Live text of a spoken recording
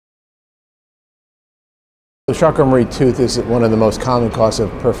Charcot-Marie-Tooth is one of the most common causes of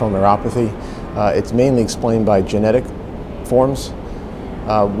peripheral neuropathy. It's mainly explained by genetic forms.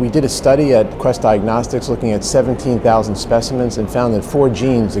 We did a study at Quest Diagnostics looking at 17,000 specimens and found that 4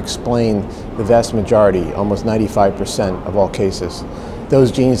 genes explain the vast majority, almost 95% of all cases.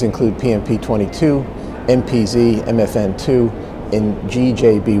 Those genes include PMP22, MPZ, MFN2, and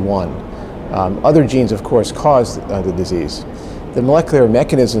GJB1. Other genes, of course, cause the disease. The molecular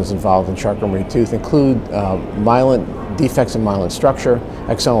mechanisms involved in Charcot-Marie-Tooth include defects in myelin structure,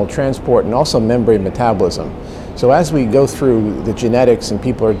 axonal transport, and also membrane metabolism. So as we go through the genetics and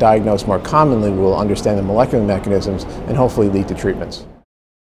people are diagnosed more commonly, we'll understand the molecular mechanisms and hopefully lead to treatments.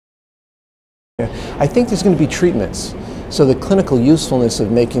 I think there's going to be treatments. So the clinical usefulness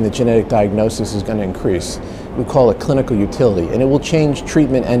of making the genetic diagnosis is going to increase. We call it clinical utility, and it will change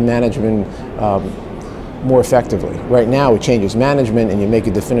treatment and management more effectively. Right now it changes management and you make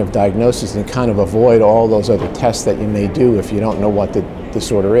a definitive diagnosis and kind of avoid all those other tests that you may do if you don't know what the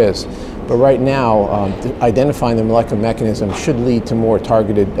disorder is. But right now, identifying the molecular mechanism should lead to more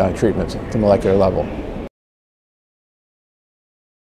targeted treatments at the molecular level.